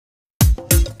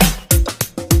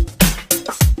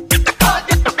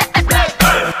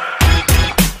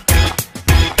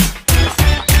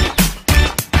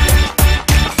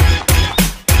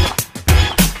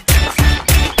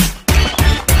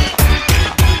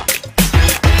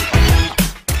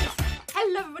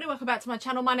welcome back to my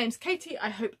channel. My name's Katie. I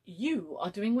hope you are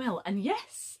doing well. And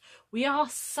yes, we are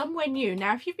somewhere new.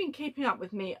 Now, if you've been keeping up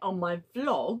with me on my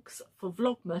vlogs for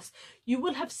Vlogmas, you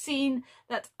will have seen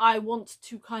that I want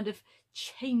to kind of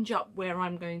change up where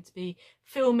I'm going to be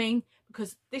filming,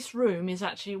 because this room is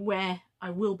actually where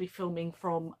I will be filming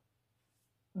from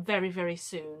very, very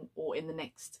soon, or in the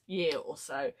next year or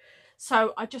so.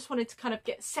 So I just wanted to kind of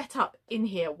get set up in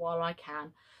here while I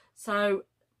can. So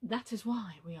that is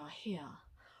why we are here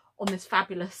on this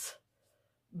fabulous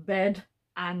bed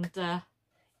and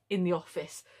in the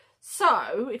office.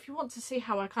 So if you want to see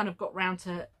how I kind of got round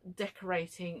to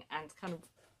decorating and kind of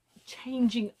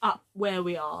changing up where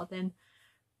we are, then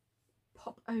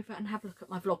pop over and have a look at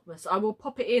my Vlogmas. I will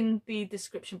pop it in the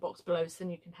description box below so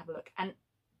then you can have a look. And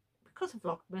because of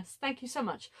Vlogmas, thank you so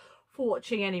much for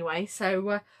watching anyway.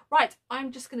 So right,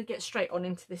 I'm just going to get straight on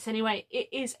into this anyway. It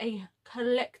is a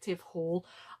collective haul.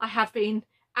 I have been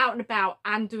out and about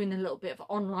and doing a little bit of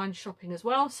online shopping as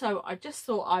well, so I just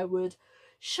thought I would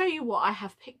show you what I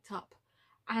have picked up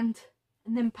and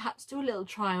then perhaps do a little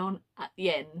try on at the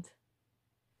end.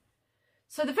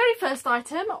 So the very first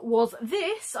item was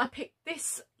this. I picked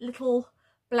this little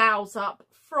blouse up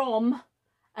from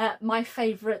my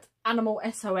favourite Animal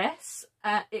SOS.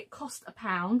 It cost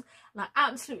 £1 and I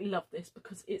absolutely love this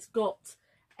because it's got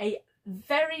a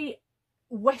very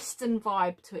Western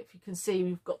vibe to it. If you can see,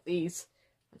 we've got these,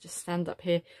 I'll just stand up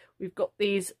here, we've got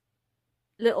these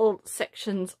little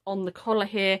sections on the collar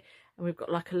here, and we've got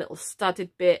like a little studded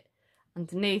bit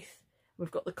underneath.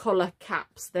 We've got the collar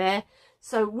caps there.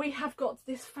 So we have got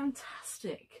this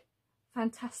fantastic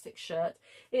shirt.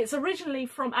 It's originally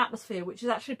from Atmosphere, which is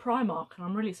actually Primark, and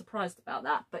I'm really surprised about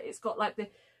that. But it's got like the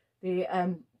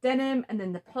denim and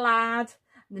then the plaid,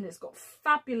 and then it's got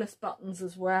fabulous buttons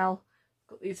as well.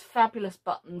 Got these fabulous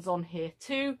buttons on here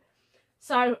too.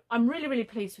 So I'm really, really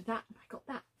pleased with that. I got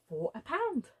that for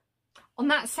 £1. On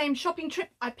that same shopping trip,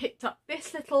 I picked up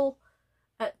this little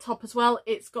top as well.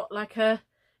 It's got like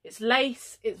it's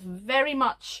lace. It's very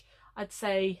much, I'd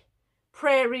say,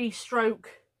 prairie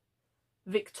stroke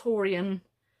Victorian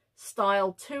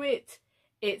style to it.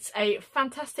 It's a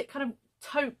fantastic kind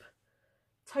of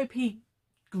taupey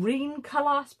green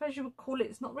colour, I suppose you would call it.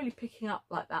 It's not really picking up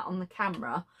like that on the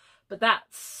camera, but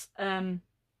that's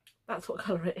what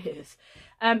colour it is.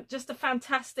 Just a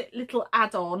fantastic little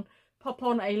add-on. Pop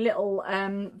on a little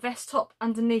vest top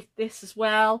underneath this as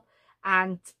well,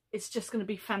 and it's just going to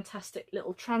be fantastic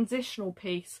little transitional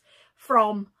piece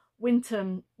from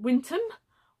Winton,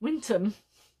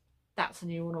 that's a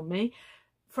new one on me,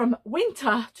 from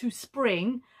winter to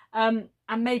spring, and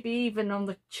maybe even on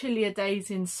the chillier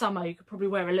days in summer you could probably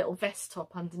wear a little vest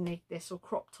top underneath this, or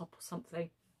crop top or something.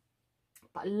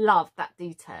 But I love that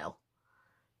detail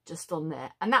just on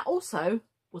there. And that also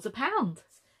was £1.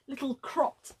 Little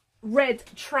cropped red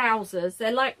trousers.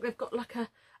 They're like, they've got like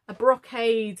a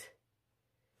brocade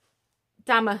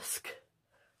damask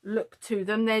look to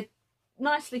them. They're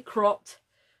nicely cropped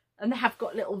and they have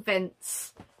got little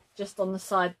vents just on the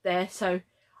side there. So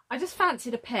I just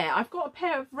fancied a pair. I've got a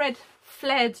pair of red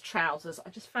flared trousers. I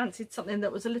just fancied something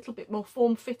that was a little bit more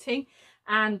form-fitting,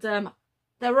 and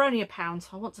they were only £1, so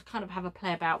I want to kind of have a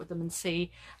play about with them and see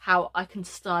how I can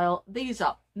style these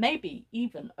up, maybe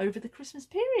even over the Christmas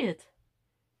period.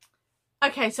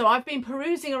 Okay, so I've been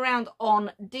perusing around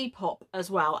on Depop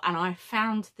as well, and I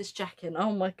found this jacket.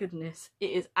 Oh my goodness, it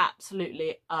is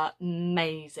absolutely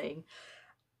amazing.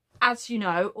 As you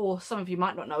know, or some of you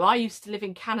might not know, I used to live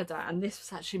in Canada, and this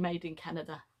was actually made in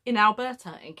Canada, in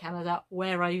Alberta in Canada,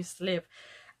 where I used to live.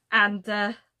 And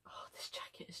oh, this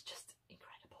jacket is just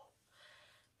incredible.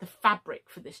 The fabric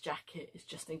for this jacket is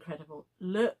just incredible.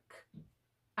 Look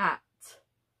at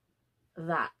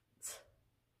that.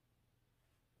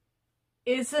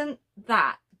 Isn't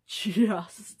that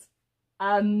just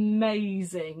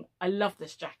amazing? I love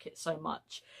this jacket so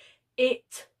much.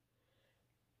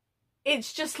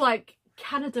 It's just like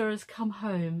Canada has come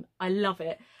home. I love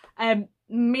it.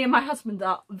 Me and my husband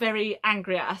are very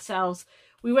angry at ourselves.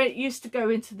 We used to go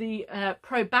into the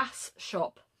Pro Bass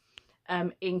shop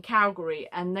in Calgary,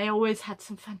 and they always had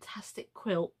some fantastic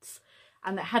quilts,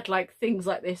 and it had like things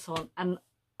like this on, and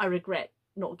I regret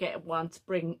not getting one to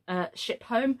bring ship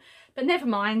home, but never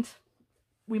mind,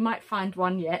 we might find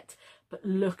one yet. But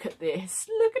look at this,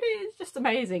 look at it, it's just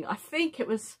amazing. I think it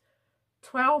was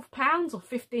 £12 or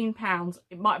 £15.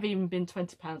 It might have even been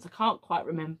 £20, I can't quite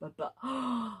remember, but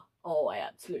oh, I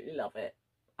absolutely love it.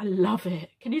 I love it.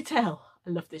 Can you tell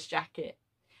I love this jacket?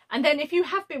 And then if you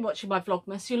have been watching my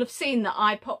Vlogmas, you'll have seen that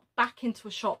I popped back into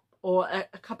a shop, or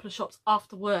a couple of shops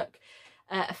after work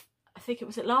I think it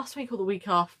was last week or the week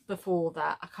after before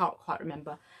that, I can't quite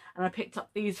remember, and I picked up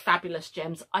these fabulous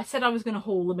gems. I said I was going to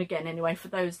haul them again anyway for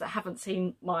those that haven't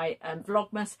seen my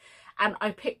Vlogmas, and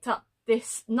I picked up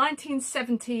this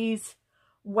 1970s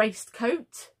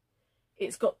waistcoat.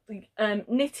 It's got the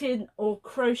knitting or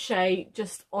crochet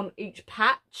just on each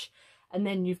patch, and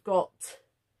then you've got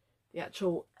the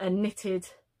actual knitted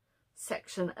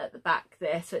section at the back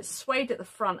there. So it's suede at the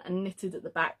front and knitted at the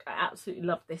back. I absolutely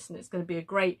love this, and it's going to be a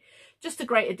great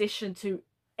addition to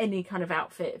any kind of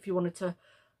outfit if you wanted to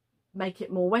make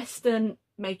it more Western,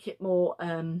 make it more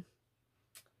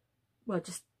well,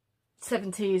 just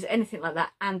 70s, anything like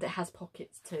that. And it has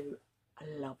pockets too. I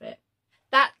love it.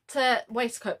 That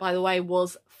waistcoat, by the way,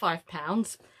 was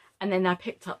 £5, and then I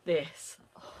picked up this.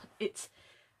 Oh, it's,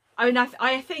 I mean,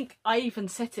 I think I even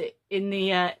set it in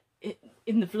the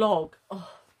vlog. Oh,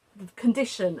 the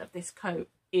condition of this coat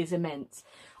is immense.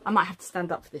 I might have to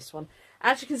stand up for this one.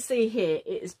 As you can see here,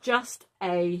 it is just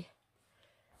a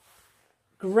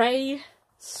grey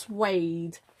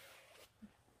suede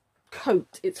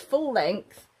coat. It's full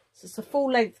length, so it's a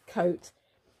full length coat.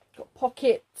 Got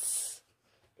pockets.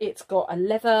 It's got a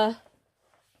leather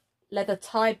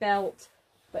tie belt,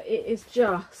 but it is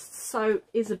just so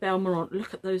Isabel Marant.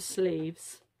 Look at those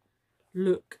sleeves.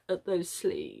 Look at those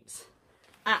sleeves.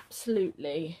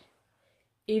 Absolutely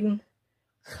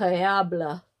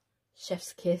incroyable.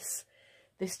 Chef's kiss.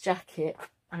 This jacket.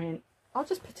 I mean, I'll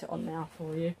just put it on now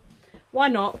for you. Why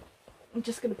not? I'm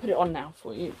just going to put it on now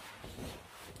for you.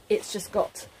 It's just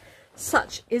got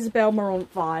such Isabel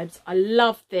Marant vibes. I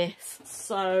love this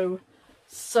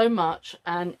so much,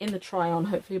 and in the try on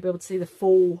hopefully you'll be able to see the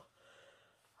full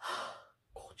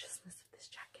gorgeousness of this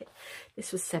jacket.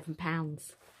 This was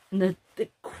 £7, and the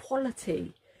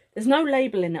quality, there's no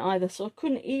label in it either, so I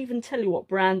couldn't even tell you what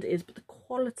brand it is, but the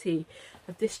quality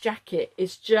of this jacket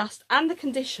is just, and the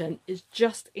condition is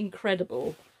just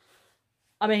incredible.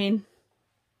 I mean,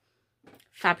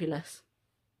 fabulous.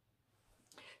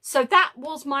 So that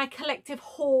was my collective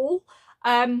haul.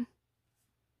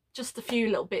 Just a few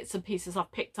little bits and pieces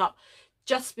I've picked up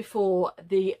just before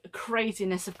the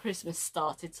craziness of Christmas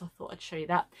started, so I thought I'd show you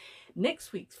that.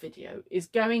 Next week's video is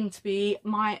going to be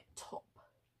my top,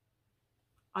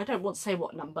 I don't want to say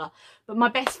what number, but my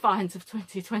best finds of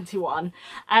 2021.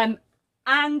 And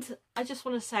I just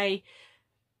want to say,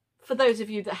 for those of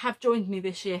you that have joined me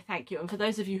this year, thank you. And for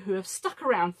those of you who have stuck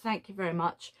around, thank you very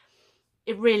much.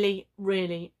 It really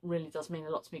does mean a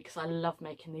lot to me, because I love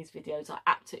making these videos. I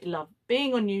absolutely love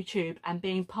being on YouTube and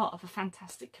being part of a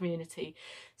fantastic community.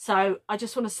 So I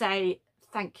just want to say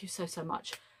thank you so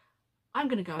much. I'm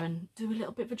going to go and do a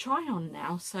little bit of a try on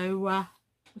now, so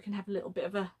we can have a little bit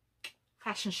of a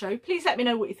fashion show. Please let me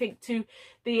know what you think to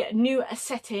the new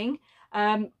setting.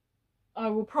 I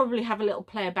will probably have a little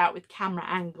play about with camera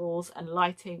angles and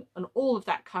lighting and all of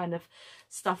that kind of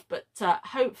stuff, but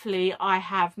hopefully I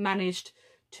have managed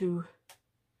to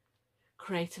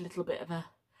create a little bit of a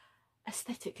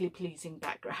aesthetically pleasing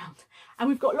background, and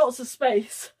we've got lots of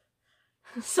space.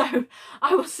 So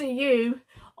I will see you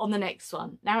on the next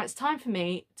one. Now it's time for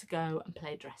me to go and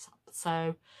play dress up, so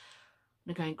I'm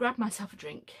gonna go and grab myself a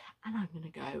drink, and I'm gonna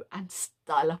go and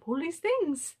style up all these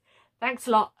things. Thanks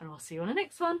a lot, and I'll see you on the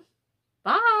next one.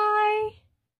 Bye.